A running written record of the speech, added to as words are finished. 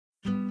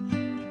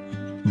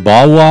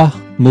Bawa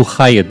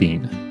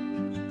Muhaiyaddeen.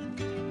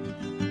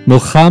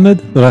 Muhammad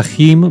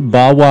Raheem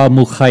Bawa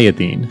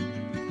Muhaiyaddeen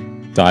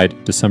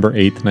died December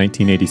 8,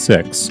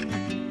 1986,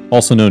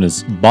 also known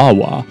as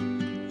Bawa,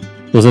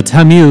 was a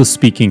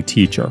Tamil-speaking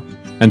teacher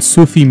and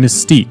Sufi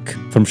mystique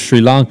from Sri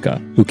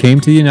Lanka who came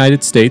to the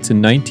United States in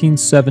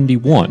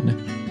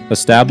 1971,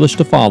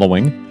 established a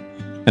following,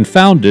 and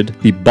founded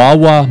the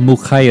Bawa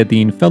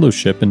Muhaiyaddeen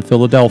Fellowship in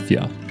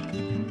Philadelphia.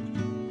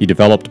 He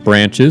developed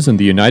branches in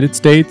the United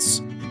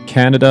States,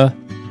 Canada,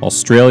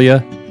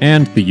 Australia,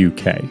 and the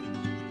UK,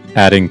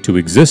 adding to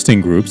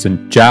existing groups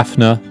in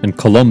Jaffna and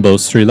Colombo,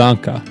 Sri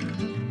Lanka.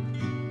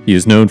 He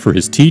is known for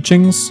his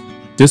teachings,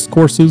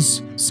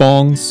 discourses,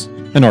 songs,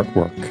 and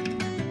artwork.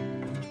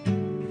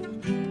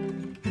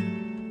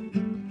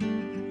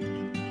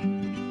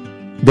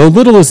 Though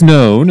little is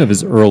known of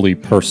his early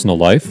personal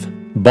life,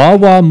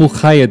 Bawa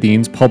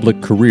Muhaiyaddeen's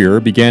public career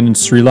began in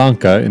Sri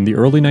Lanka in the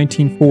early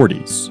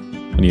 1940s,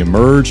 when he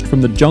emerged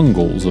from the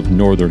jungles of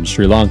northern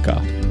Sri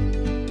Lanka.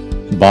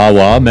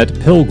 Bawa met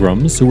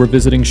pilgrims who were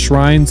visiting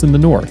shrines in the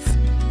north,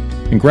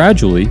 and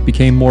gradually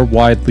became more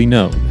widely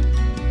known.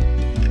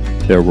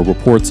 There were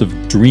reports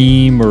of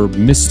dream or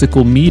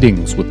mystical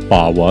meetings with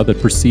Bawa that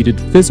preceded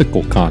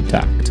physical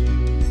contact.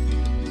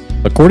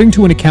 According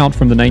to an account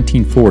from the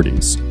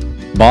 1940s,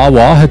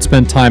 Bawa had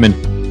spent time in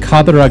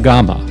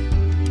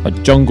Kadaragama, a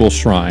jungle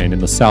shrine in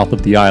the south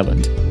of the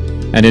island,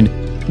 and in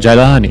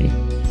Jailani,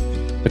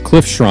 a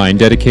cliff shrine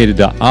dedicated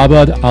to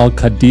Abd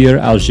al-Qadir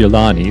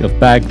al-Jilani of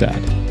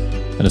Baghdad,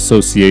 an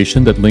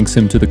association that links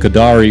him to the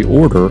Qadari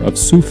order of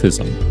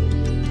Sufism.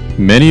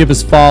 Many of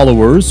his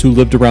followers who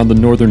lived around the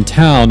northern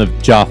town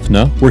of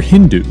Jaffna were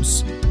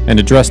Hindus and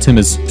addressed him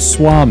as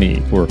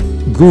Swami or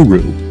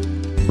Guru,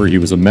 where he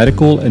was a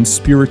medical and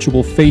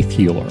spiritual faith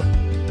healer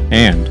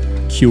and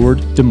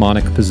cured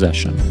demonic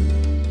possession.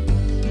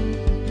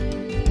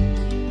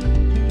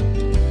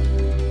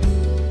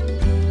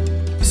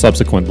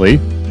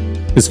 Subsequently,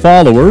 his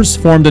followers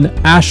formed an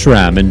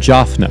ashram in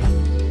Jaffna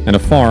and a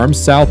farm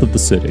south of the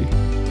city.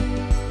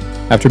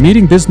 After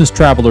meeting business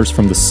travelers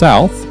from the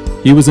south,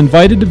 he was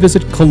invited to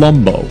visit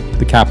Colombo,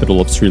 the capital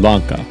of Sri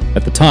Lanka,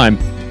 at the time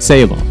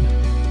Ceylon.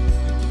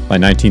 By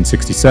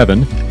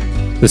 1967,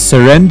 the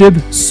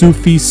Serendib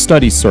Sufi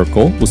Study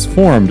Circle was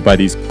formed by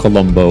these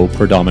Colombo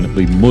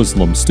predominantly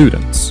Muslim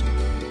students.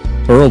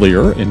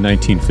 Earlier, in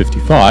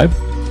 1955,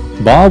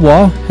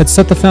 Bawa had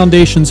set the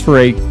foundations for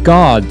a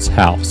God's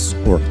House,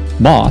 or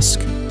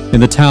mosque, in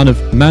the town of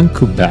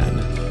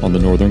Mankuban on the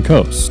northern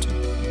coast.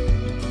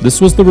 This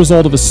was the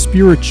result of a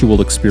spiritual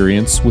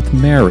experience with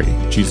Mary,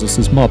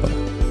 Jesus' mother.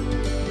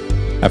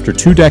 After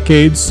 2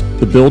 decades,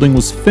 the building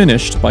was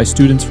finished by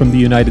students from the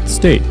United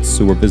States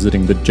who were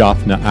visiting the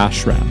Jaffna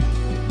ashram.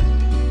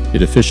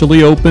 It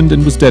officially opened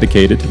and was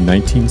dedicated in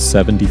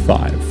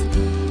 1975.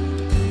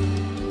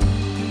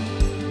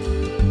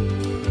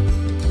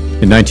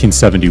 In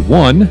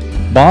 1971,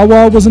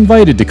 Bawa was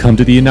invited to come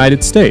to the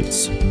United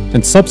States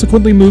and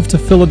subsequently moved to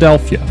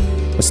Philadelphia,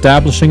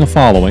 establishing a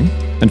following,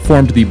 and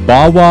formed the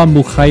Bawa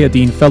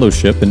Muhaiyaddeen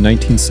Fellowship in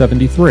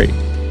 1973.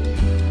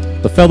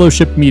 The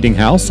fellowship meeting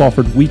house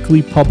offered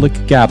weekly public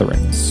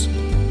gatherings.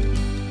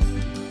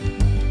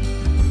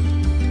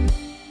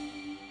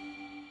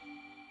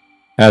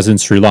 As in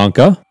Sri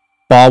Lanka,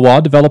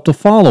 Bawa developed a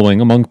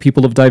following among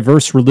people of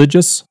diverse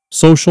religious,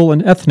 social,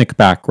 and ethnic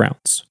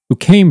backgrounds who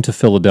came to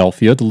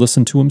Philadelphia to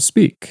listen to him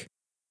speak.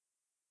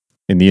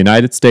 In the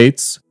United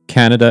States,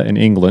 Canada, and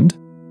England,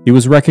 he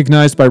was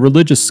recognized by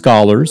religious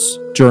scholars,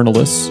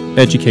 journalists,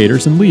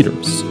 educators, and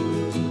leaders.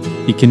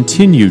 He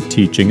continued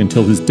teaching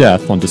until his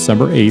death on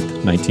December 8,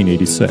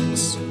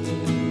 1986.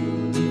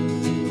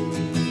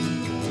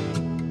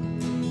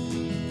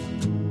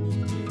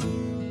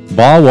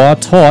 Bawa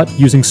taught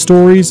using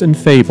stories and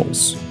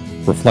fables,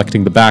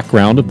 reflecting the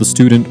background of the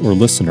student or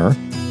listener,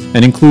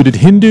 and included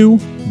Hindu,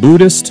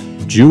 Buddhist,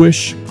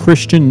 Jewish,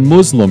 Christian, and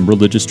Muslim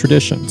religious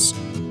traditions,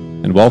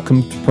 and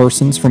welcomed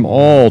persons from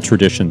all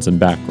traditions and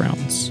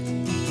backgrounds.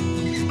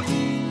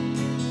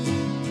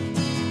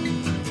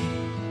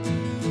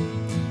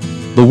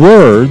 The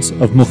words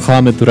of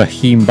Muhammad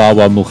Raheem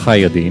Bawa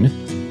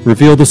Muhaiyaddeen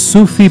reveal the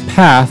Sufi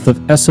path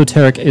of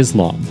esoteric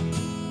Islam,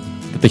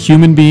 that the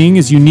human being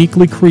is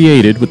uniquely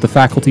created with the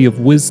faculty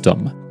of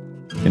wisdom,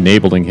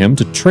 enabling him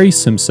to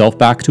trace himself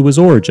back to his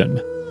origin,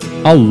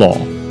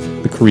 Allāh,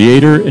 the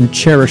creator and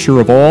cherisher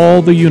of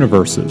all the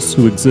universes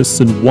who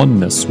exists in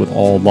oneness with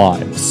all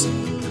lives,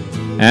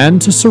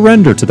 and to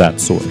surrender to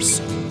that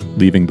source,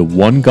 leaving the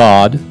one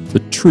God, the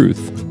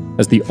truth,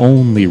 as the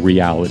only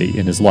reality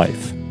in his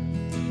life.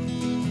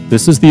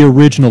 This is the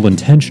original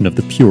intention of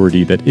the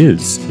purity that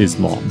is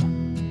Islam.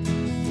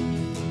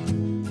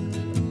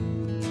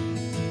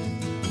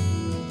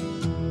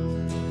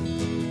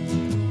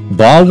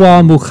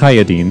 Bawa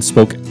Muhaiyaddeen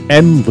spoke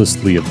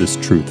endlessly of this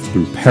truth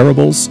through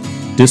parables,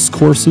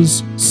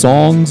 discourses,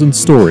 songs, and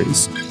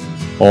stories,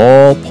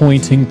 all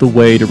pointing the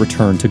way to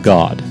return to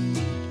God.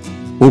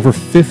 Over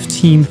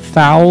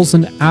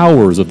 15,000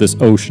 hours of this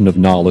ocean of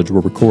knowledge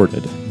were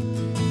recorded.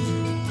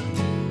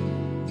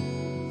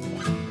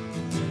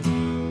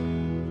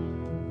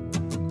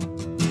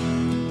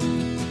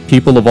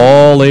 People of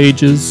all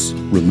ages,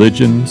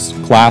 religions,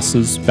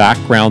 classes,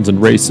 backgrounds,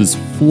 and races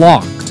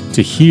flocked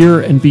to hear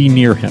and be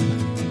near him.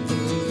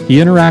 He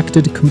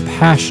interacted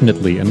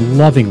compassionately and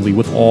lovingly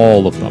with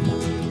all of them,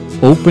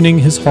 opening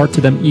his heart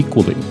to them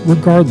equally,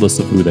 regardless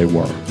of who they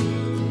were.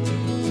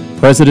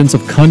 Presidents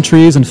of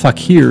countries and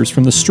fakirs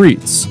from the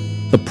streets,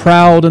 the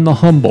proud and the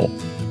humble,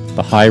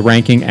 the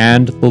high-ranking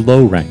and the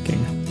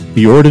low-ranking,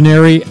 the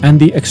ordinary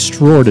and the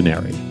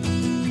extraordinary,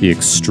 the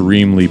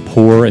extremely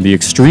poor and the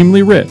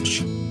extremely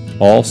rich,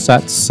 all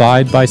sat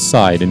side by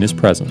side in his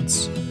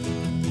presence.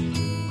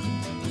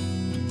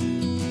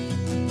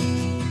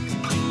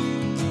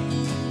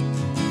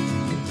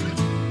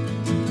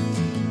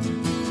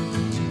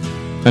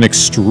 An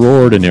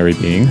extraordinary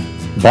being,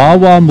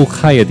 Bawa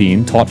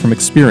Muhaiyaddeen taught from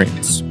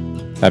experience,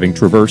 having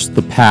traversed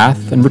the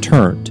path and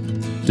returned,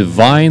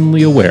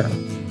 divinely aware,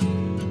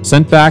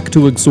 sent back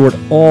to exhort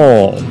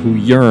all who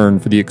yearn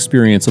for the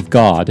experience of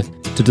God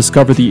to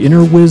discover the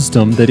inner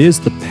wisdom that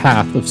is the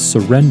path of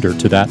surrender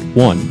to that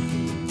one.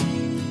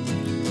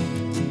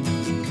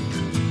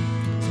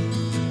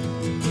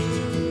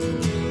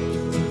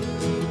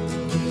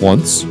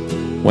 Once,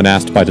 when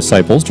asked by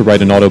disciples to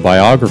write an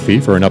autobiography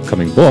for an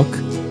upcoming book,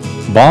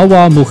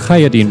 Bawa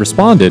Muhaiyaddeen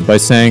responded by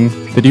saying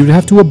that he would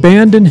have to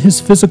abandon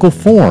his physical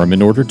form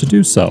in order to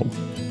do so.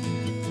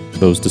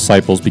 Those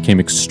disciples became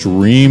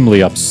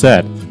extremely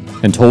upset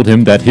and told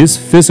him that his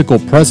physical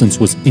presence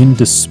was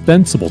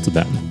indispensable to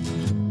them,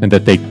 and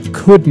that they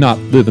could not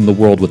live in the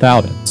world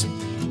without it.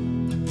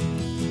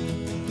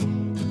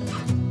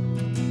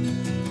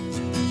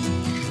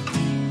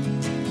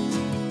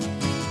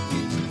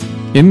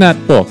 In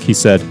that book, he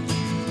said,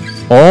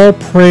 "All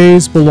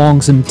praise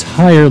belongs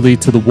entirely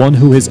to the one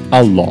who is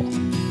Allah.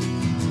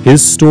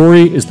 His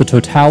story is the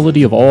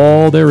totality of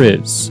all there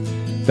is.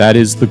 That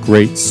is the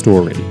great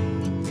story.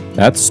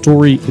 That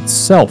story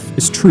itself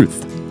is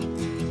truth.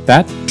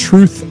 That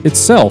truth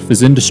itself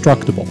is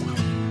indestructible.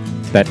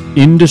 That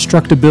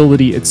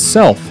indestructibility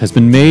itself has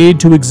been made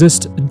to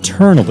exist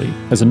eternally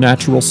as a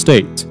natural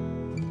state.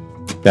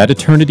 That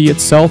eternity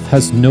itself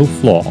has no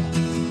flaw.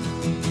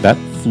 That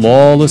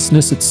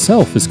flawlessness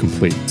itself is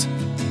complete.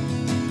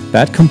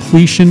 That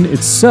completion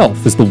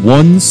itself is the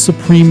one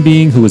supreme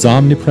being who is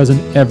omnipresent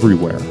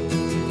everywhere.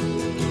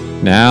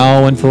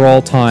 Now and for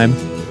all time,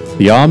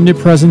 the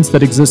omnipresence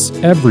that exists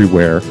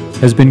everywhere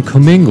has been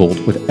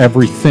commingled with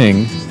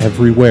everything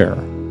everywhere.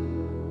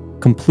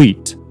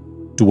 Complete,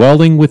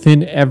 dwelling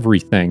within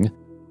everything,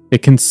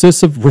 it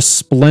consists of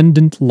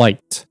resplendent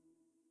light.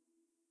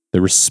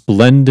 The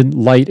resplendent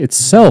light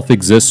itself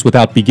exists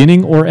without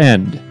beginning or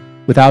end,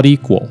 without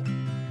equal.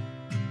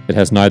 It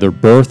has neither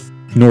birth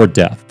nor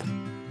death,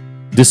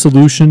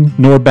 dissolution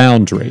nor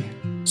boundary,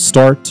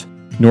 start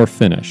nor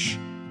finish.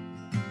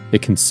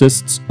 It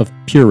consists of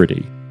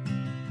purity.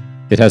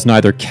 It has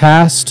neither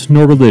caste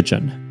nor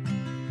religion,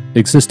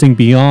 existing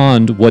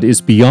beyond what is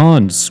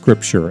beyond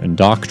scripture and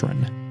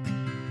doctrine.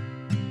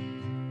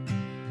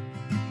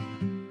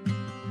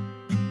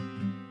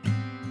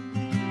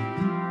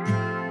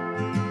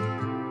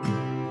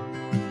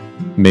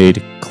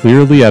 Made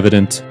clearly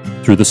evident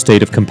through the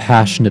state of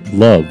compassionate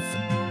love,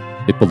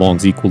 it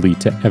belongs equally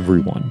to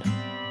everyone.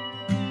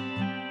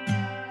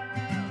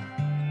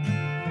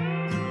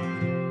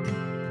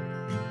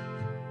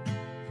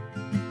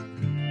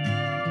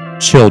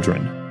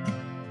 Children.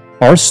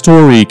 Our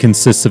story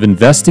consists of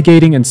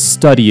investigating and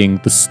studying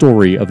the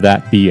story of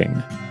that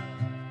being.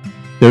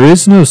 There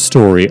is no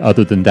story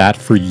other than that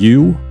for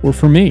you or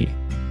for me.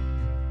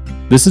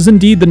 This is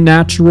indeed the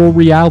natural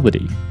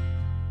reality.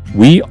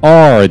 We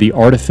are the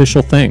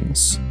artificial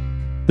things.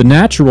 The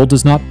natural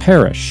does not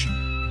perish.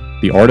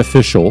 The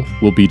artificial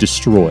will be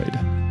destroyed.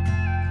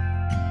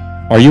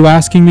 Are you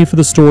asking me for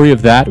the story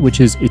of that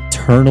which is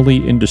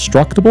eternally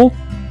indestructible?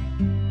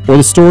 Or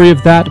the story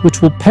of that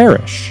which will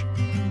perish?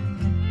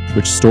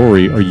 Which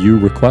story are you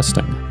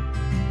requesting?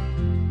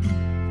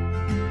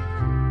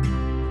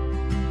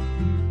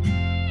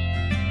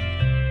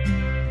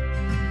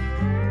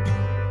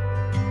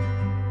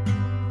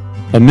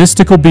 A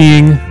mystical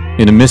being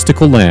in a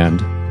mystical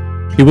land,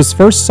 he was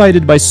first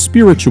sighted by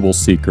spiritual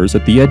seekers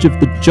at the edge of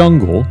the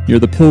jungle near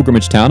the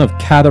pilgrimage town of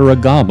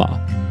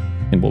Kadaragama,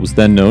 in what was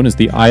then known as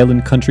the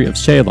island country of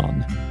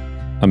Ceylon.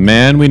 A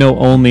man we know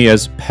only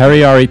as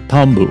Periyari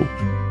Tambu,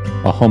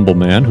 a humble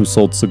man who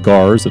sold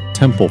cigars at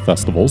temple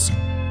festivals,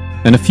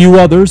 and a few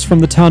others from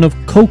the town of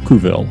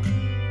Kokuville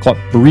caught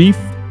brief,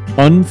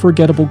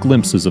 unforgettable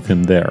glimpses of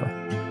him there.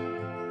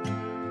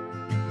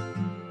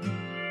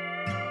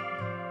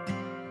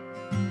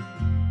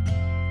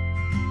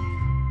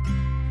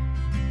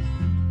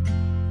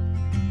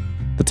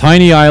 The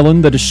tiny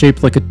island that is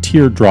shaped like a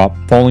teardrop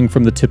falling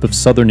from the tip of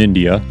southern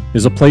India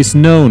is a place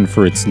known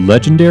for its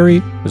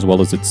legendary as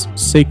well as its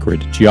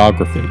sacred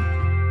geography.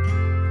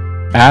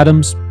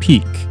 Adam's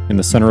Peak in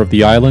the center of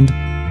the island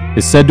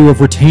is said to have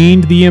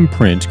retained the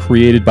imprint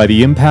created by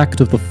the impact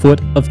of the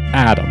foot of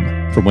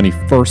Adam from when he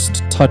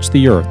first touched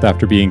the earth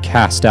after being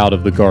cast out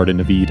of the Garden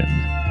of Eden.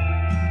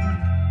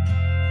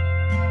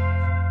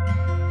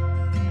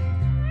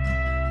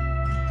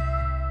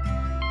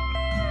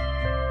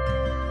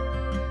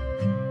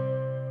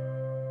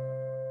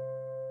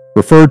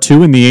 referred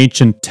to in the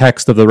ancient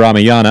text of the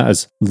Ramayana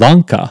as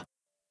Lanka.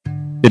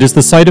 It is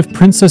the site of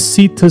Princess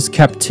Sita's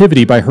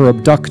captivity by her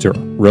abductor,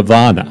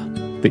 Ravana,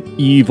 the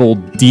evil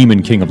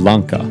demon king of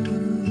Lanka.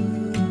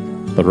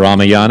 The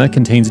Ramayana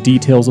contains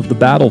details of the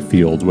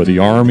battlefield where the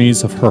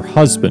armies of her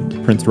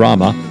husband, Prince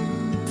Rama,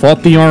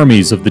 fought the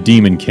armies of the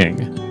demon king,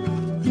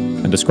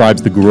 and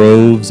describes the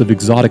groves of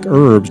exotic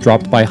herbs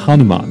dropped by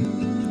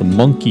Hanuman, the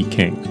monkey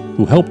king,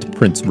 who helped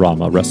Prince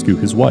Rama rescue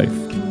his wife.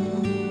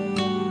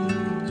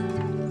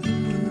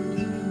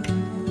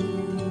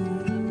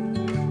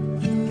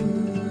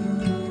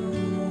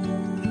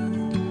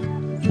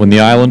 When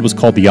the island was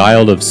called the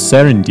Isle of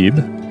Serendib,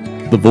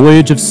 the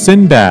voyage of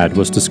Sinbad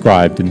was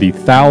described in the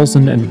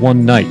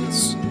 1001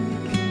 Nights.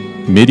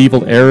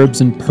 Medieval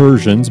Arabs and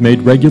Persians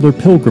made regular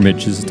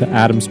pilgrimages to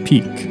Adam's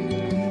Peak.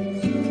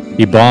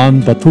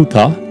 Ibn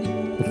Battuta,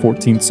 the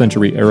 14th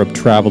century Arab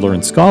traveler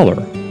and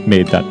scholar,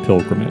 made that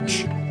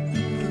pilgrimage.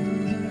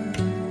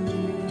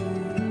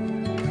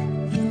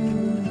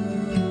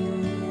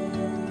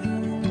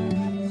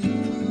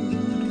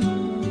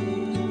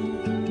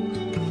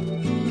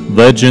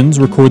 Legends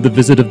record the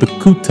visit of the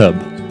Qutb,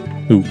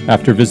 who,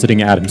 after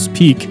visiting Adam's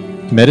Peak,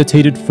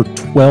 meditated for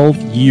 12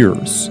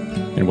 years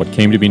in what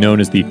came to be known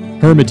as the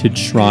Hermitage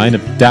Shrine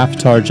of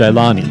Daftar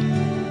Jailani,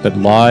 that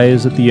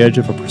lies at the edge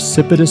of a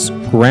precipitous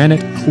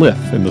granite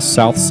cliff in the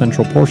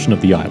south-central portion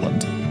of the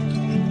island,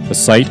 a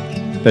site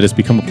that has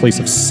become a place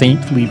of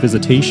saintly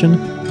visitation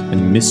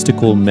and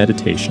mystical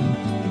meditation.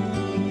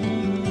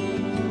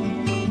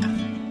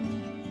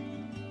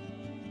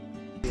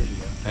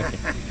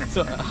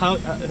 So,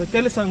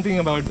 tell us something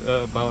about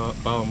Bawa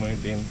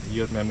Muhaiyaddeen,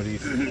 your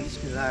memories.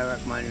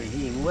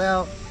 Bismillahirrahmanirrahim.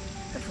 Well,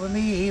 for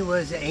me, he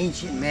was an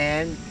ancient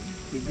man.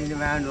 He'd been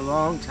around a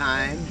long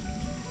time,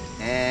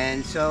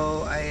 and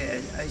so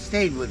I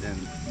stayed with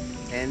him.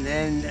 And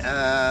then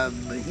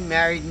he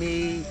married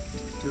me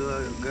to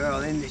a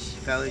girl in the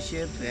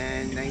fellowship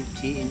in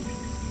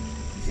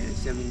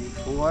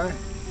 1974,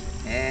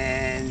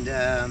 and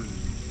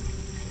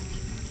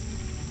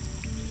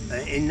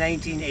in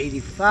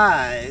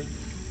 1985.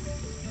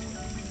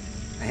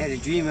 I had a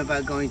dream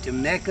about going to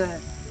Mecca.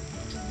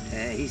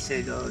 He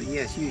said, "Oh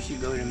yes, you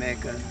should go to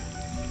Mecca."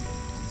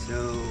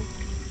 So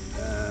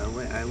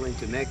I went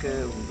to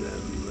Mecca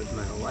with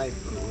my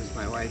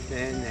wife,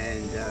 then,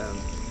 and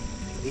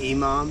the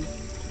Imam,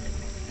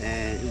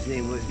 and his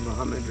name was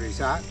Muhammad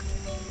Raheem.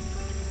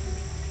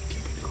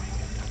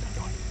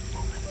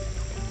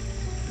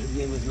 His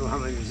name was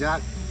Muhammad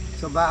Raheem.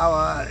 So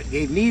Bawa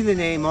gave me the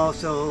name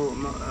also,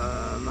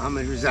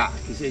 Muhammad Raheem.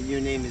 He said, "Your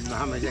name is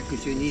Muhammad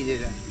because you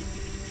needed a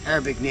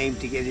Arabic name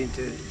to get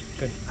into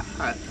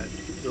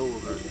go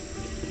over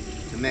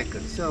to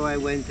Mecca." So I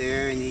went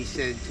there, and he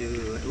said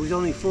it was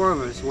only 4 of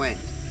us went.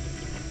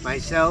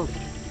 Myself,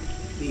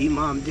 the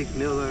Imam Dick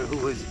Miller,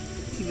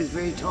 he was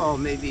very tall,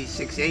 maybe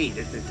 6'8"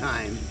 at the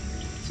time,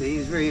 so he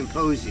was very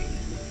imposing.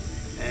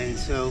 And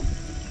so,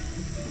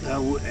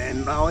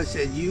 and Bawa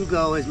said, "You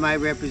go as my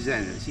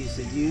representatives." He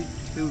said, "You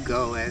two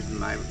go as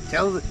my,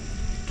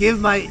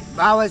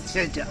 Bawa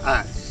said to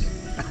us,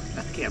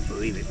 I can't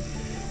believe it.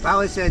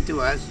 Bawa said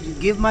to us, "You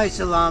give my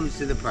salams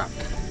to the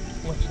Prophet."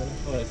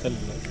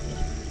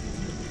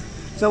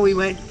 So we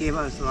went, gave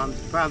our salams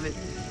to the Prophet,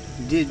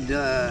 did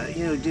the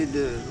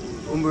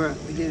Umrah.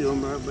 We did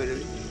Umrah, but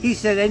he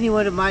said any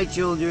one of my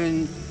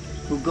children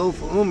who go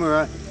for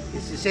Umrah,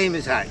 it's the same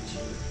as Hajj.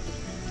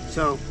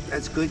 So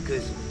that's good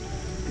because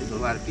there's a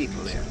lot of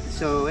people there.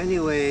 So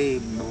anyway,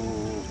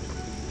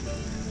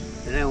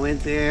 then I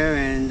went there,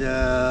 and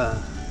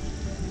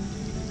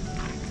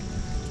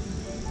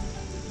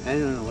I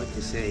don't know what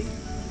to say.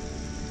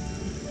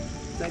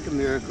 It's like a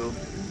miracle.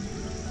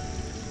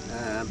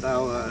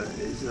 Bawa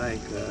is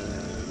like a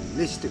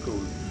mystical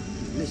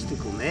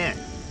man.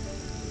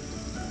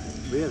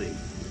 Really.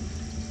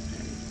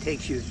 It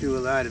takes you through a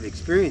lot of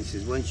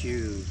experiences. Once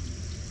you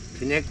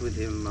connect with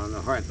him on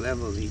the heart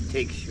level, he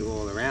takes you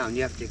all around.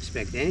 You have to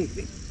expect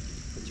anything.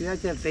 But you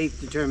have to have faith,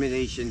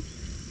 determination,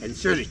 and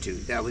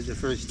certitude. That was the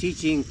first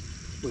teaching,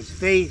 was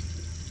faith,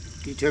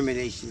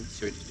 determination,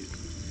 certitude.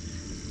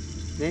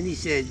 Then he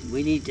said,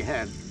 we need to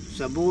have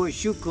sabur,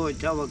 shukr,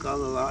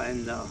 tawakkal Allah,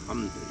 and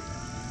alhamdulillah.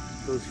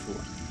 Those 4.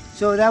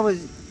 So that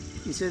was,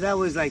 he said that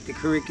was like the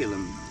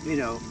curriculum, you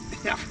know.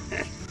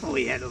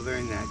 We had to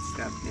learn that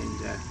stuff.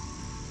 And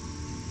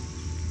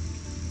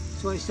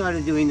so I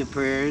started doing the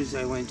prayers.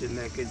 I went to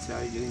Mecca and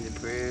started doing the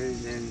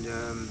prayers. And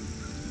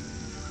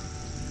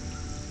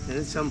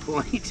at some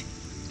point,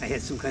 I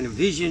had some kind of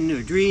vision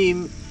or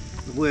dream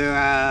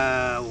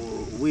where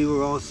we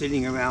were all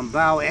sitting around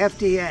Bawa.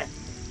 After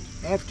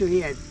he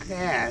had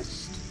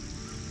passed,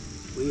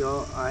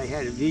 I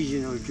had a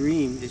vision or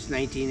dream, this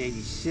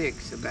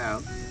 1986,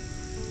 about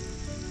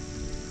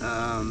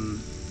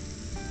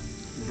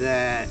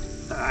that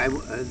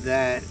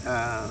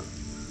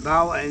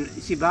Bawa, and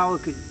see, Bawa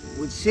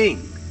would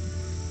sing.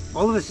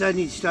 All of a sudden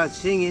he'd start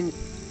singing,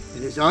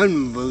 and this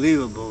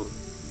unbelievable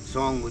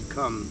song would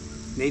come,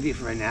 maybe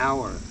for an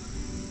hour,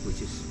 would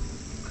just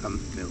come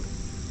through.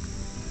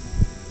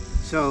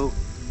 So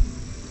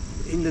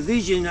in the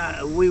vision,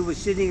 we were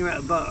sitting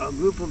around, a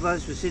group of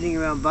us were sitting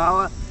around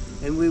Bawa,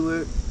 and we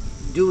were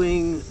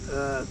doing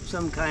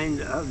some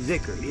kind of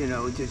zikr, you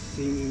know, just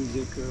singing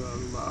zikr,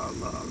 Allah,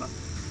 Allah, Allah.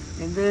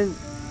 And then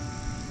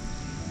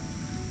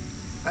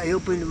I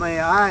opened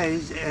my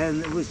eyes,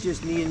 and it was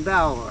just me and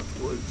Bawa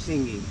were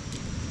singing.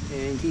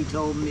 And he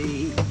told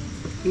me,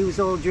 he was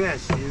all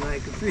dressed in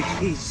like a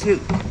three-piece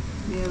suit.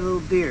 He had a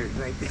little beard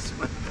like this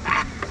one.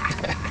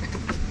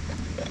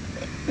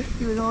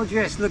 He was all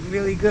dressed, looked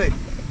really good.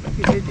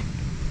 He said,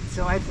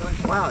 so I thought,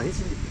 wow, and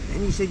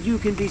he said, you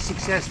can be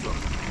successful.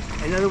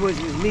 In other words,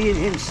 it was me and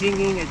him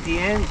singing at the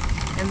end.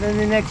 And then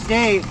the next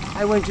day,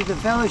 I went to the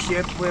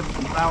fellowship where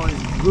our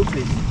group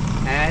is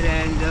at,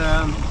 and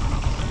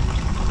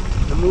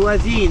the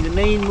muazzin, the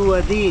main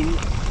muazzin,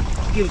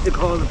 gives the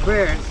call to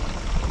prayers.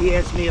 He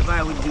asked me if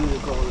I would do the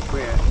call to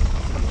prayer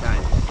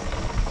sometimes.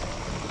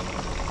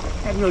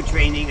 I have no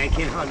training, I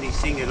can't hardly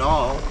sing at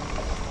all,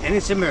 and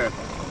it's a miracle.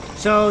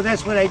 So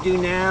that's what I do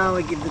now.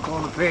 I give the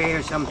call to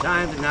prayer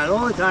sometimes, not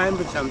all the time,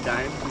 but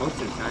sometimes, most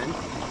of the time.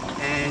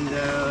 And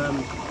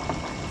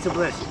it's a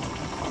blessing.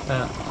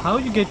 How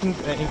you get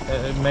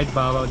met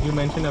Bawa? You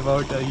mentioned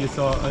about you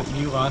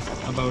asked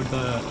about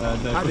the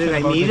How question did I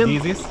about meet the him?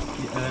 Jesus to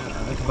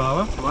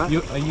Bawa. What?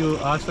 You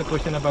asked a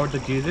question about the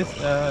Jesus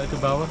to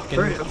Bawa.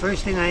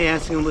 First thing I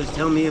asked him was,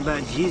 tell me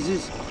about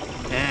Jesus,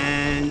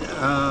 and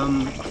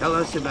tell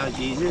us about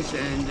Jesus.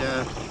 And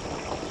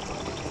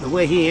the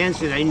way he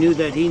answered, I knew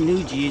that he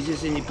knew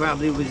Jesus, and he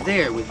probably was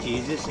there with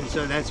Jesus, and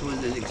so that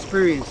was an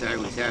experience I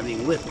was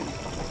having with him.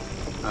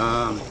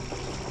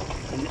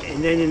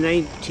 And then in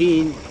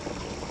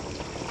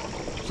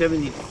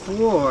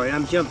 1974, and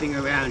I'm jumping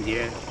around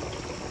here,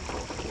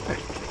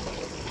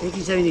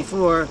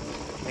 1974,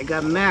 I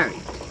got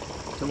married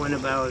to one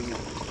of our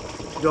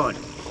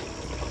daughters.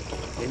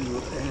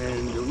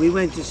 And we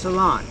went to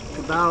Ceylon.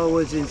 Bawa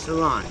was in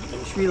Ceylon,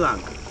 in Sri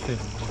Lanka.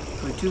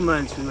 For 2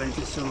 months we went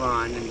to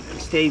Ceylon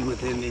and stayed with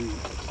him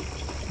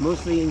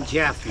mostly in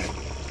Jaffna.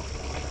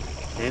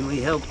 And we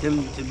helped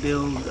him to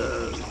build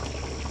a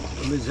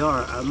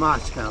mazar, a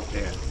mosque out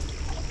there.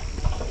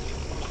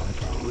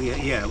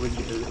 It was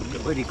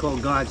what he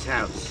called God's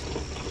house,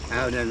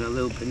 out on a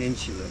little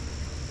peninsula.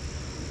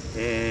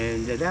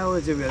 And that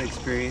was a real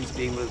experience,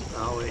 being with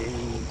Allāh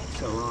in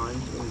Ceylon.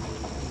 It was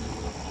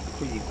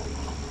pretty.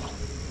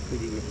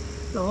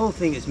 The whole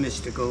thing is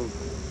mystical,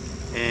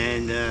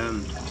 and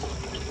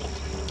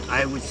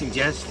I would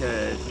suggest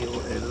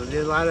there's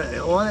a lot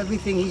of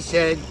everything he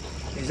said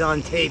is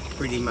on tape,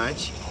 pretty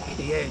much.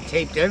 He had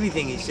taped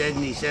everything he said,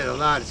 and he said a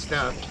lot of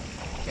stuff.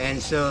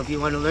 And so if you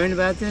want to learn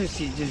about this,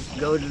 you just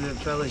go to the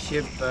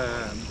fellowship,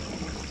 the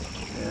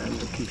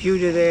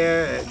computer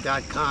there,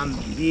 .com,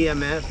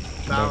 BMF,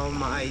 BAWA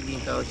MUHAIYADDEN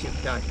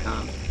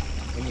Fellowship.com,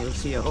 and you'll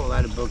see a whole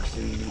lot of books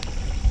and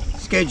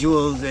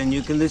schedules, and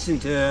you can listen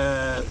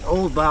to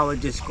old Bawa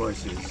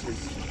discourses.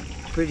 It's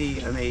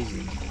pretty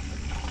amazing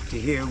to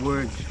hear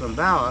words from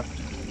Bawa,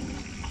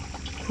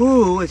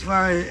 who, as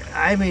far as,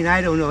 I mean,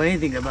 I don't know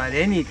anything about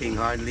anything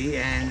hardly,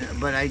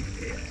 but as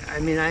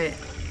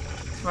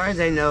far as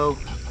I know,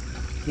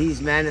 he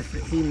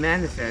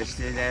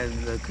manifested as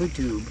the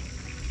kutub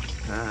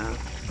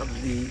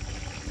of the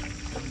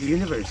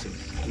universes.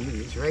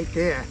 He's right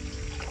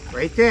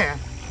there.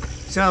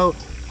 So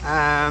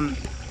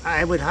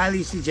I would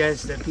highly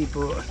suggest that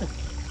people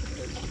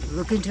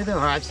look into their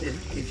hearts.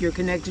 If you're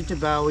connected to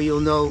Bawa, you'll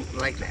know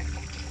like that.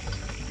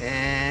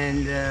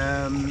 And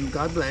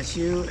God bless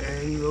you.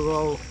 And we're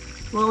all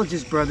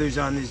just brothers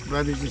and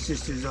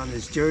sisters on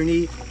this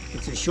journey.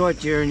 It's a short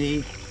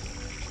journey.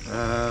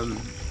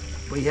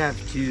 We have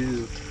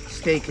to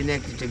stay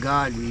connected to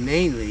God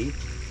mainly.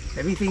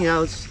 Everything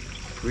else,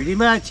 pretty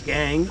much,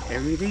 gang,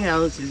 everything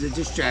else is a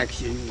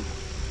distraction.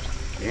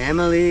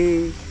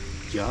 Family,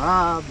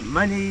 job,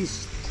 money,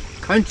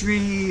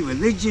 country,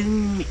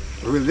 religion.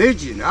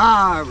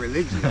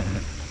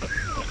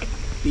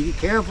 Be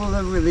careful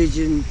of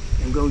religion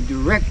and go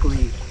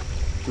directly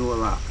to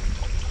Allāh.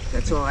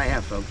 That's all I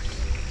have, folks.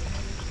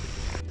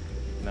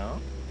 No?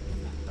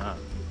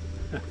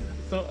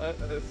 So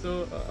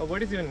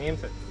what is your name,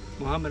 sir?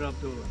 Muhammad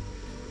Abdullah.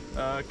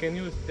 Can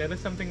you tell us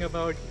something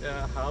about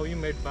how you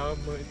met Bawa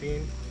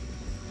Muhaiyaddeen?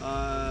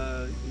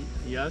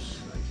 Yes,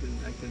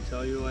 I can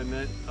tell you. I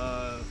met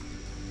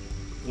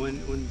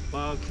when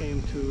Bawa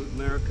came to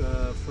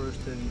America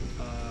first in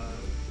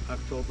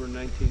October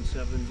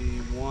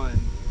 1971.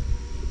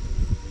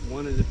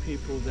 One of the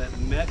people that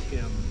met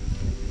him,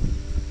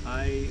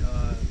 I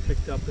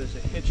picked up as a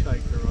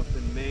hitchhiker up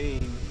in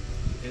Maine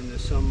in the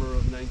summer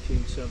of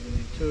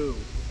 1972,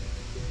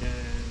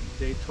 and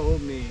they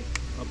told me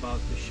about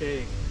the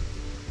Sheikh,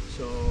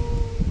 so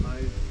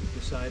I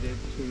decided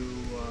to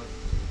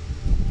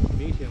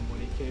meet him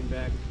when he came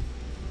back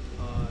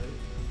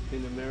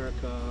in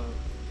America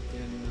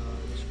in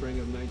the spring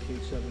of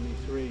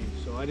 1973.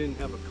 So I didn't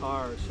have a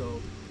car,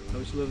 so I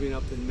was living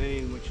up in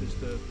Maine, which is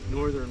the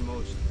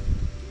northernmost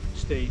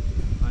state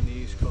on the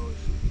East Coast,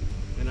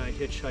 and I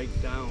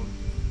hitchhiked down,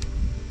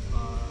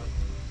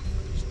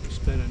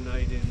 spent a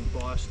night in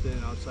Boston,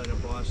 outside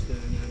of Boston,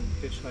 and then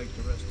hitchhiked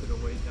the rest of the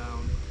way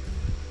down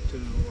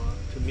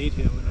to meet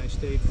him. And I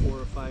stayed 4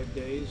 or 5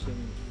 days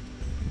and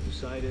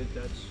decided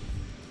that's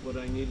what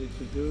I needed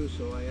to do.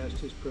 So I asked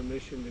his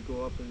permission to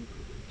go up and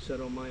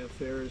settle my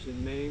affairs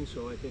in Maine.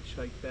 So I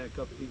hitchhiked back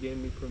up. He gave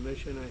me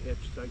permission. I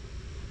hitchhiked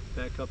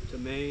back up to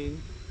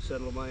Maine,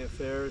 settled my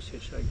affairs,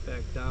 hitchhiked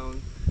back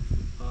down,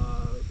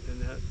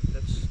 and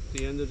that's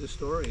the end of the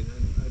story.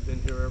 And I've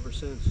been here ever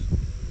since.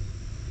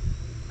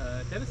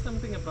 Tell us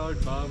something about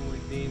Bawa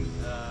Muhaiyaddeen,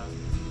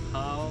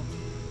 how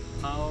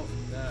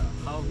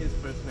his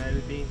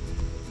personality,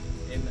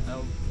 and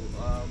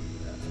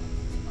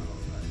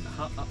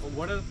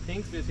what are the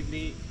things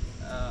basically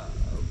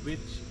which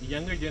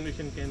younger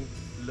generation can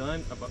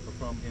learn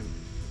from him.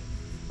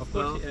 Of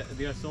course, Well,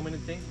 there are so many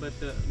things, but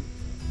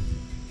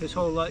his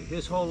whole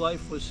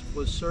life was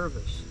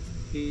service.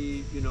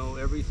 He,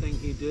 everything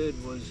he did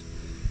was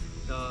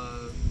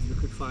you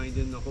could find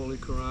in the Holy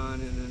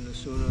Quran and in the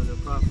Sunnah of the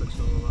Prophet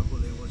sallallahu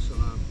alaihi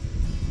wasallam.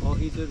 All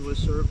he did was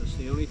service.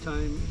 The only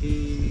time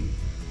he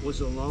was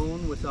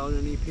alone without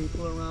any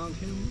people around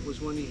him was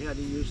when he had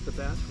to use the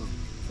bathroom.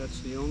 That's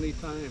the only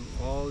time.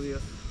 All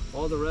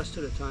the rest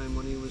of the time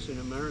when he was in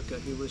America,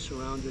 he was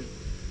surrounded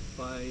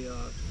by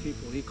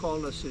people. He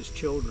called us his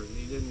children.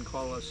 He didn't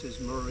call us his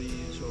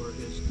murids or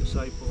his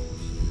disciples.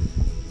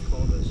 He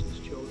called us his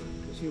children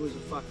because he was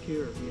a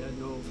fakir. He had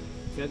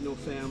no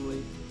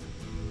family,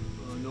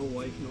 no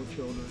wife, no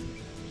children.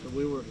 So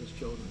we were his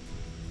children.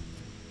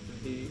 And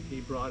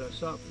he brought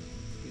us up.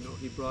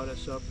 He brought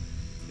us up,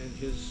 and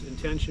his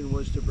intention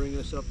was to bring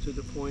us up to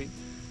the point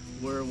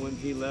where when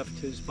he left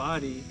his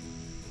body,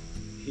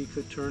 he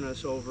could turn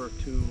us over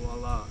to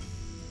Allah.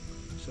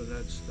 So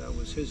that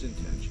was his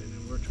intention,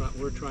 and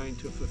we're trying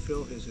to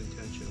fulfill his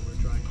intention.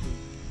 We're trying to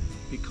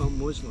become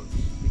Muslims,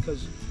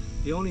 because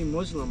the only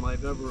Muslim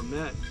I've ever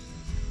met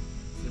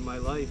in my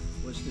life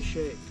was the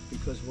Sheikh.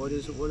 Because what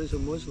is a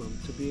Muslim?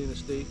 To be in a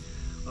state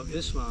of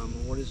Islam.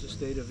 And what is the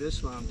state of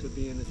Islam? To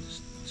be in a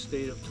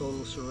state of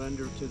total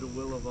surrender to the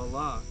will of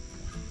Allah.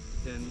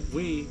 And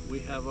we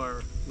have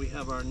our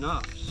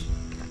nafs,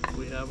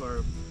 we have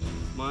our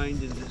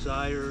mind and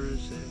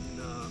desires, and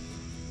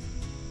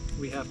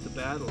we have to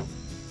battle.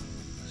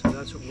 So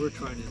that's what we're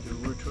trying to do.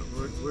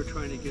 We're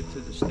trying to get to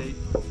the state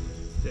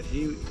that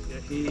he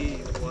is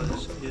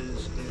in,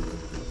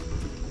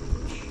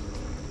 which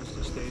is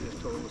the state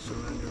of total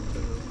surrender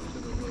to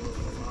the will of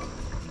Allah.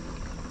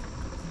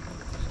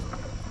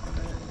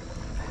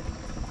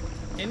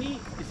 any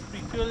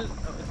spiritual,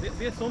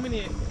 there are so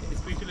many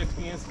spiritual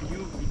experiences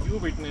you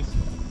witnessed.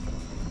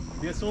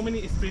 There are so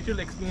many spiritual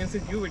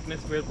experiences you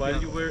witnessed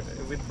while you were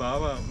with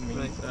Bawa.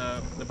 Means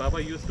the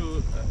Bawa used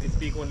to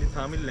speak only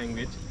Tamil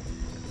language.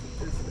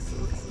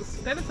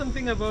 Tell us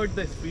something about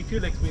the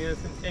spiritual experience.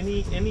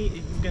 Any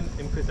you can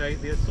emphasize.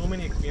 There are so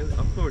many experiences,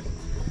 of course.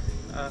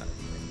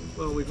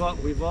 Well, we've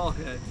all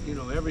had,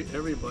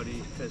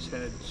 everybody has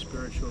had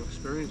spiritual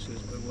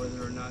experiences, but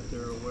whether or not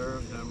they're aware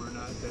of them or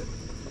not, that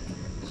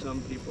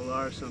some people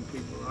are, some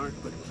people aren't.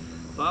 But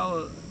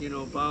Bawa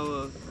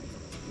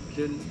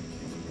didn't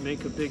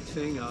make a big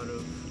thing out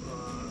of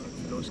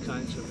those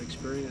kinds of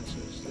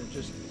experiences.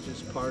 They're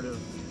just part of,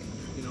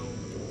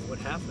 what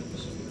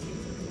happens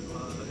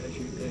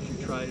as you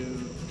try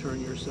to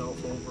turn yourself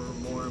over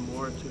more and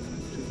more to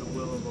the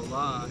will of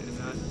Allah, and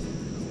not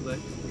let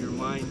your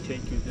mind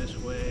take you this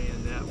way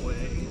and that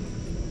way,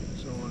 and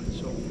so on and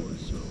so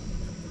forth. So,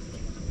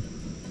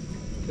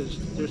 because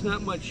there's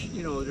not much,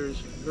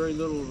 there's very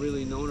little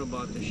really known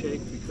about the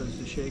Sheikh, because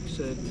the Sheikh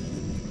said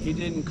he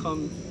didn't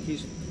come,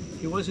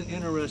 he wasn't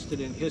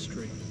interested in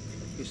history.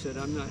 He said,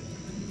 I'm not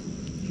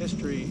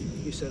history.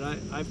 He said,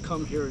 I've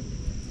come here,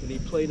 and he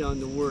played on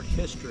the word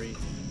history,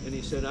 and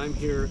he said, I'm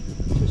here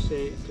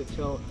to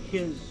tell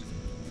his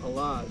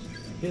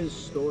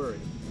story.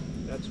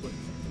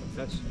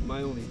 That's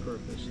my only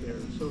purpose here.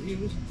 So he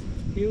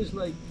was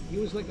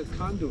like a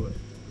conduit.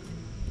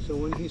 So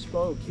when he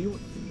spoke, it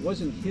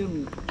wasn't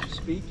him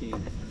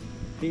speaking.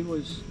 He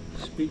was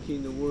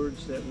speaking the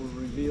words that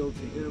were revealed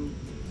to him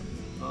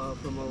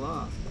from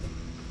Allah.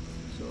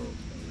 So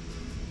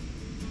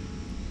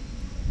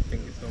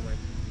thank you so much.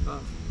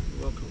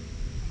 You're welcome.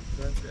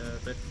 Best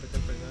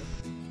question for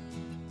that.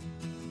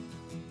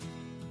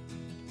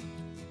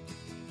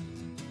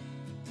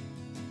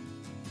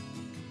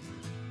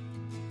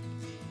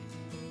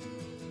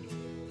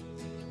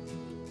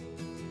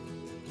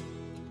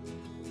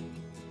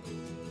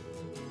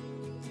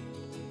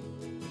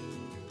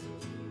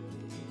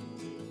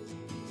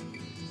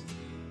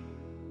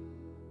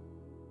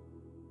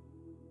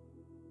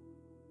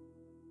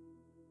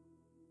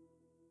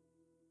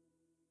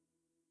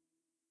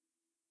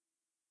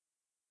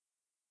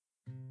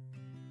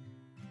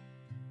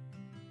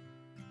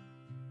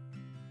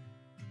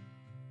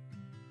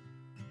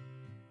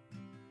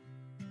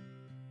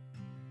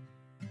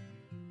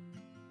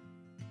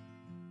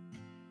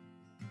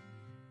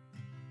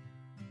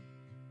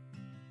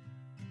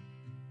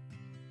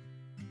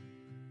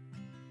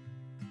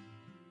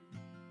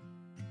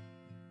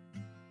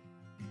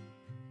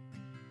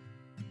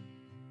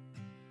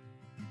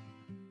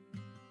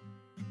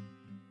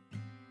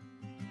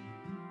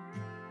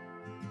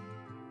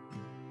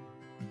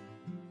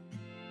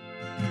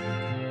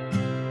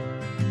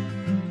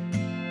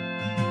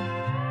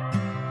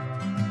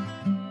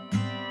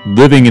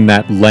 Living in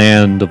that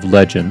land of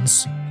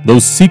legends,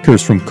 those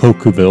seekers from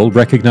Kokuville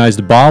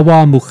recognized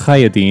Bawa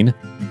Muhaiyaddeen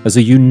as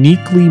a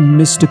uniquely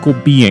mystical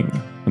being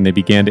when they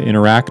began to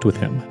interact with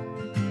him,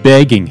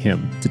 begging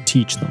him to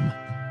teach them.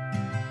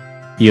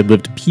 He had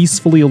lived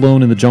peacefully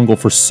alone in the jungle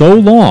for so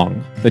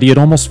long that he had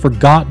almost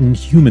forgotten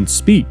human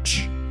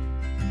speech.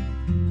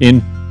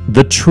 In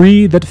The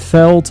Tree That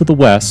Fell to the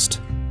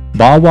West,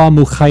 Bawa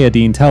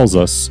Muhaiyaddeen tells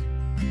us,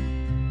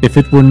 "If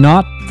it were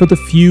not for the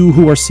few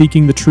who are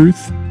seeking the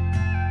truth,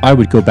 I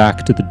would go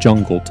back to the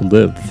jungle to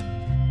live.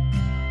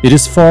 It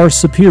is far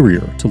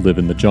superior to live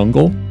in the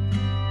jungle.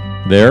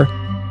 There,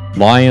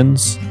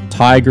 lions,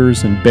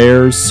 tigers, and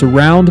bears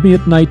surround me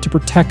at night to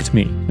protect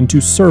me and do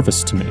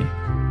service to me.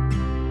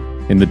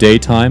 In the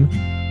daytime,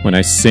 when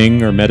I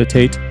sing or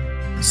meditate,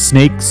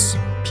 snakes,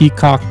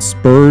 peacocks,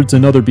 birds,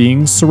 and other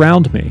beings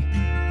surround me.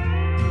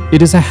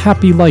 It is a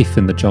happy life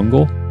in the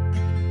jungle.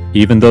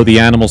 Even though the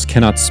animals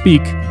cannot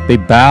speak, they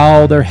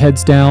bow their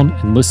heads down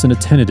and listen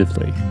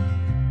attentively.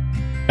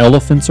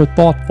 Elephants are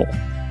thoughtful.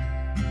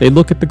 They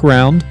look at the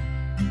ground,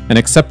 and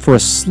except for a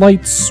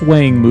slight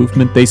swaying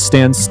movement, they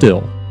stand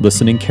still,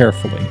 listening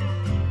carefully.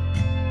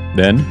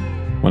 Then,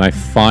 when I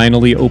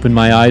finally open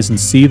my eyes and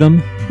see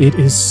them, it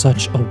is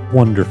such a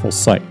wonderful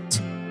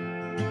sight.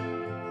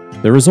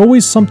 There is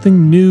always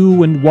something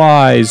new and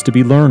wise to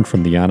be learned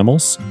from the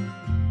animals.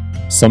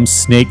 Some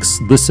snakes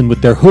listen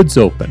with their hoods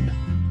open,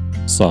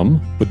 some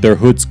with their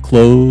hoods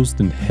closed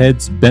and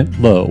heads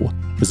bent low,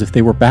 as if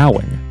they were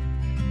bowing.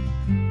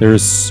 There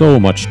is so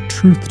much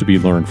truth to be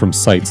learned from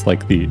sights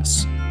like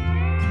these.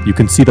 You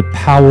can see the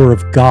power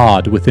of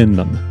God within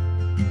them.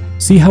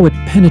 See how it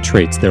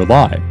penetrates their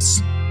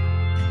lives.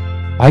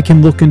 I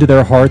can look into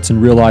their hearts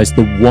and realize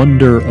the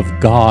wonder of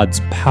God's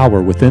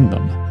power within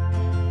them.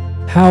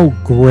 How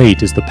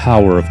great is the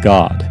power of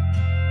God!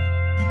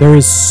 There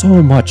is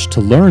so much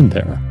to learn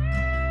there.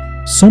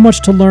 So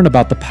much to learn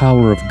about the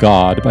power of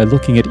God by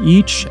looking at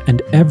each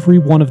and every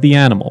one of the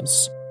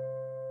animals.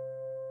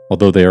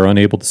 Although they are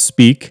unable to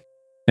speak,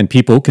 and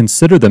people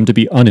consider them to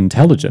be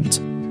unintelligent,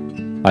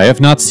 I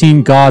have not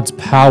seen God's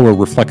power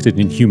reflected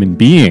in human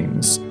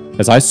beings,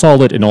 as I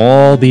saw it in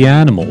all the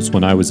animals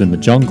when I was in the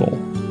jungle,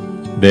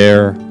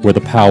 there where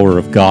the power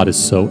of God is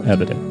so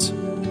evident.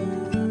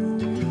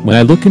 When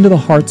I look into the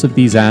hearts of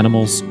these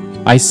animals,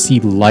 I see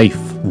life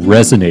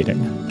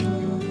resonating.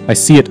 I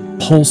see it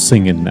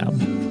pulsing in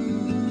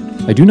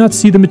them. I do not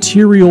see the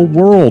material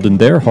world in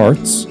their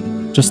hearts,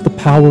 just the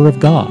power of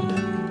God.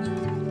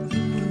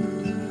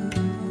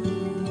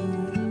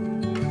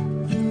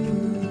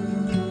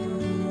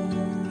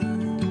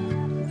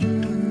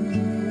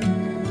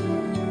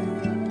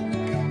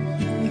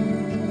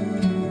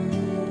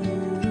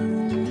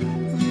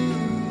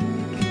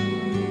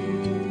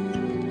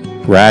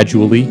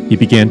 Gradually, he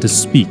began to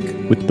speak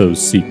with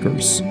those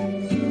seekers,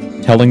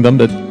 telling them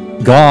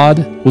that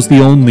God was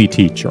the only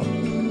teacher.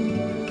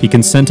 He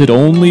consented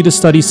only to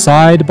study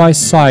side by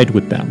side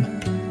with them,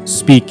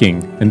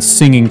 speaking and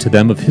singing to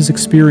them of his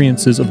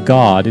experiences of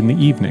God in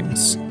the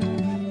evenings.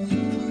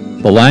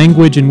 The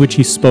language in which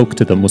he spoke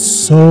to them was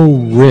so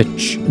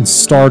rich and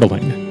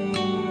startling,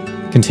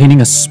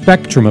 containing a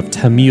spectrum of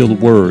Tamil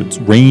words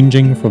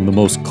ranging from the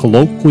most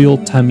colloquial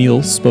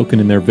Tamil spoken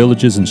in their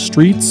villages and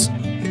streets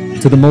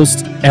to the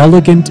most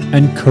elegant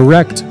and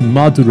correct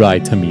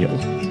Madurai Tamil,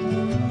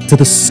 to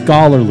the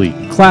scholarly,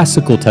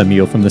 classical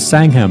Tamil from the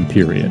Sangham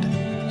period,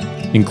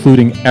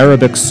 including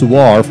Arabic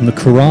suwar from the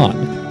Quran,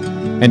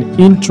 and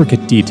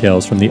intricate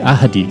details from the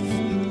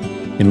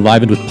Ahadith,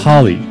 enlivened with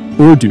Pali,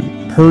 Urdu,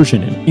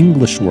 Persian, and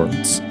English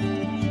words,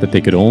 that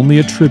they could only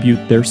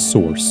attribute their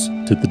source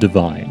to the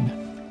divine.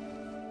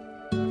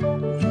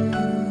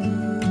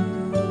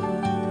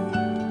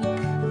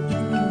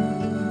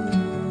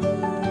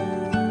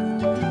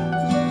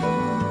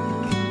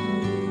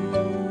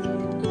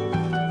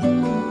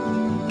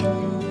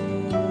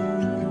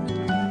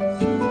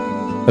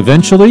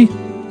 Eventually,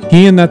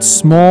 he and that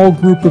small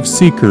group of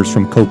seekers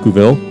from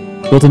Kokuville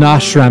built an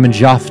ashram in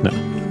Jaffna,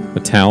 a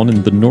town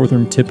in the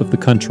northern tip of the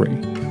country.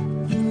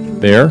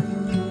 There,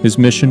 his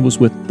mission was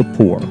with the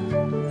poor.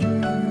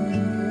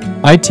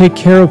 I take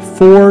care of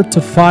 400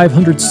 to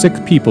 500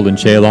 sick people in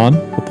Ceylon,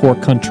 a poor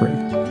country.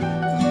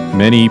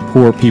 Many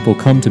poor people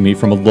come to me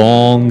from a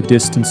long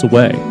distance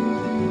away.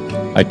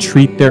 I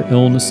treat their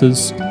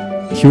illnesses,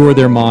 cure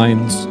their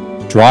minds,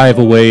 drive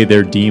away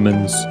their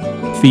demons,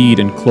 feed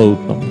and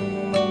clothe them.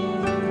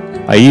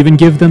 I even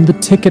give them the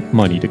ticket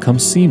money to come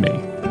see me.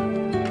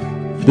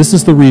 This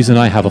is the reason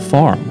I have a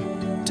farm,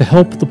 to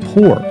help the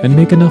poor and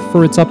make enough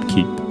for its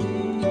upkeep.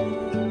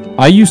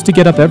 I used to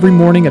get up every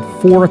morning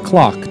at 4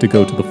 o'clock to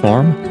go to the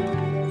farm,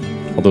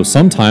 although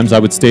sometimes I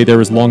would stay there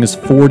as long as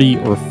 40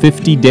 or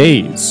 50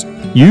 days.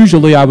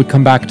 Usually I would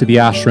come back to the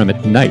ashram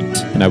at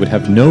night, and I would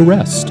have no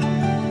rest.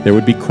 There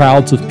would be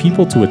crowds of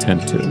people to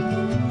attend to.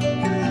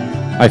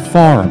 I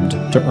farmed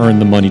to earn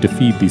the money to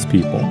feed these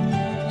people.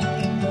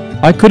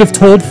 I could have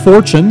told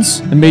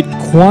fortunes and made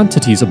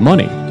quantities of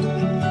money.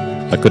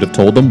 I could have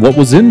told them what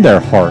was in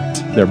their heart,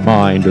 their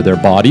mind, or their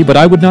body, but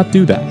I would not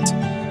do that.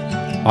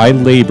 I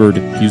labored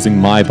using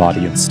my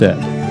body instead.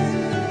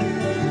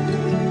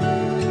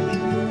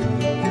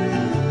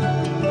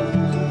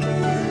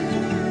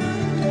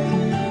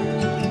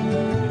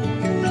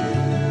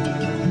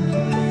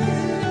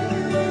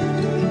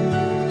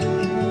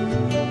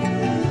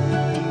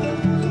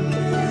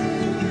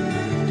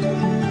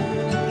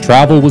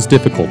 Travel was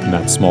difficult in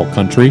that small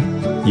country,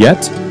 yet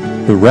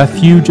the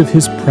refuge of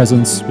his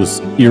presence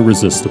was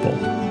irresistible.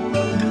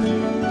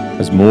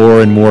 As more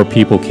and more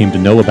people came to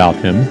know about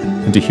him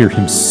and to hear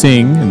him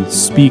sing and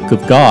speak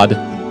of God,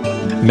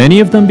 many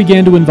of them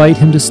began to invite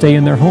him to stay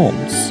in their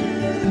homes.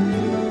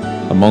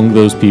 Among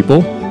those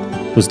people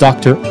was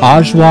Dr.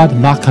 Ajwad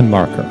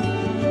Makhanmarkar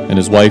and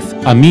his wife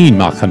Amin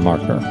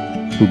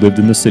Makhanmarkar, who lived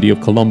in the city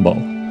of Colombo.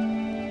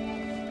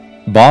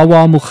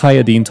 Bawa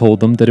Muhaiyaddeen told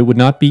them that it would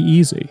not be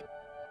easy,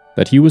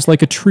 that he was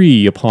like a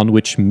tree upon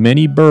which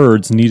many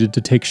birds needed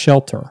to take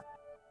shelter.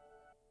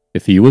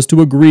 If he was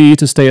to agree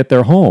to stay at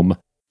their home,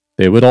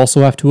 they would also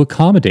have to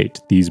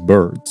accommodate these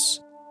birds.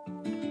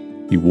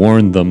 He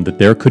warned them that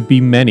there could be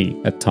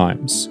many at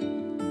times.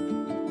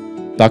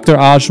 Dr.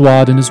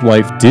 Ajwad and his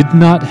wife did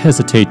not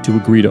hesitate to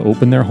agree to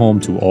open their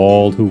home to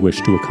all who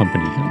wished to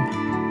accompany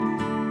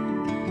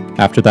him.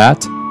 After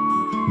that,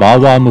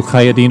 Bawa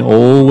Muhaiyaddeen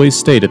always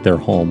stayed at their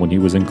home when he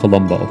was in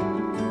Colombo.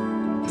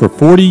 For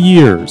 40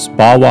 years,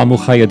 Bawa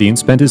Muhaiyaddeen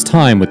spent his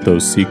time with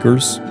those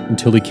seekers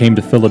until he came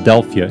to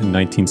Philadelphia in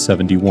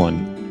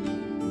 1971.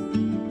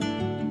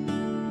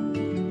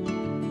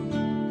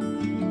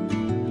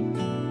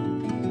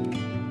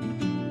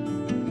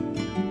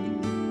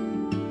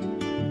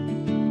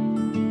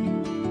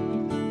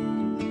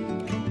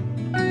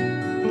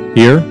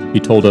 Here, he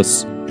told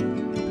us,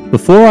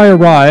 "Before I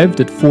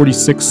arrived at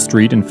 46th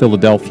Street in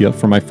Philadelphia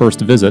for my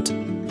first visit,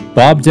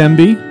 Bob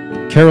Demby,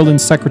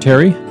 Carolyn's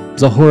secretary,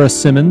 Zahora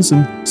Simmons,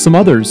 and some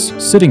others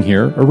sitting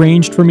here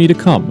arranged for me to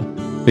come.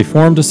 They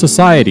formed a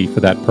society for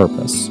that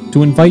purpose,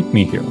 to invite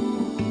me here.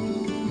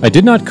 I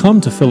did not come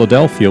to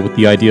Philadelphia with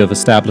the idea of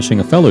establishing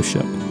a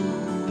fellowship.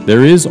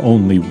 There is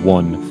only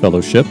one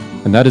fellowship,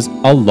 and that is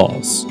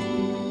Allah's.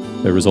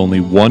 There is only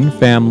one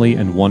family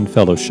and one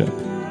fellowship.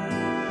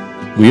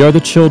 We are the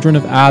children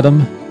of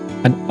Adam,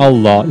 and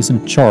Allah is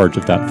in charge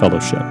of that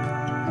fellowship."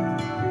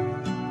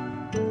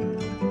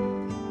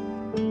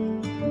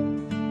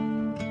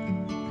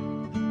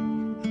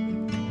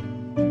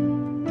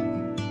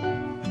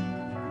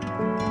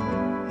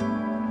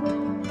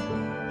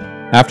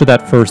 After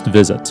that first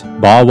visit,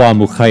 Bawa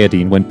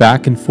Muhaiyaddeen went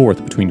back and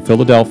forth between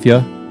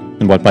Philadelphia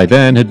and what by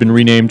then had been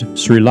renamed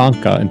Sri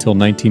Lanka until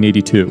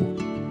 1982,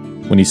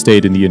 when he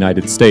stayed in the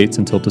United States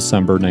until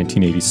December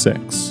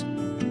 1986.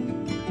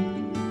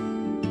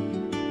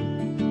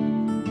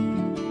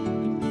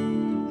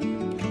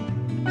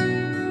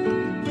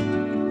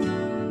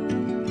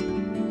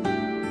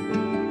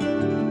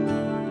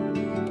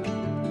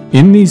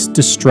 In these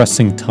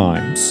distressing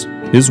times,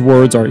 his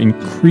words are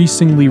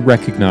increasingly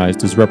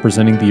recognized as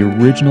representing the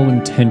original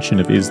intention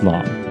of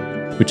Islam,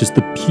 which is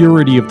the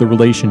purity of the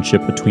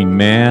relationship between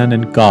man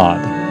and God,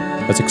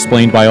 as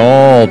explained by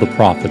all the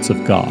prophets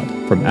of God,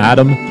 from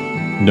Adam,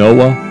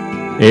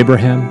 Noah,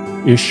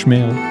 Abraham,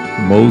 Ishmael,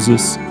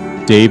 Moses,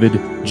 David,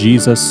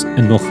 Jesus,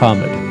 and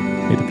Muhammad,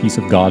 may the peace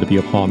of God be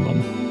upon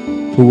them,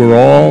 who were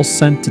all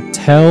sent to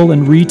tell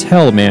and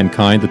retell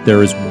mankind that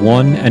there is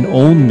one and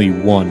only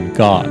one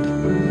God,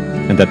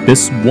 and that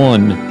this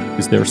one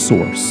is their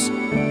source,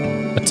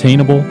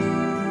 attainable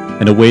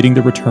and awaiting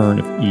the return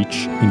of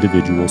each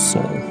individual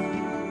soul.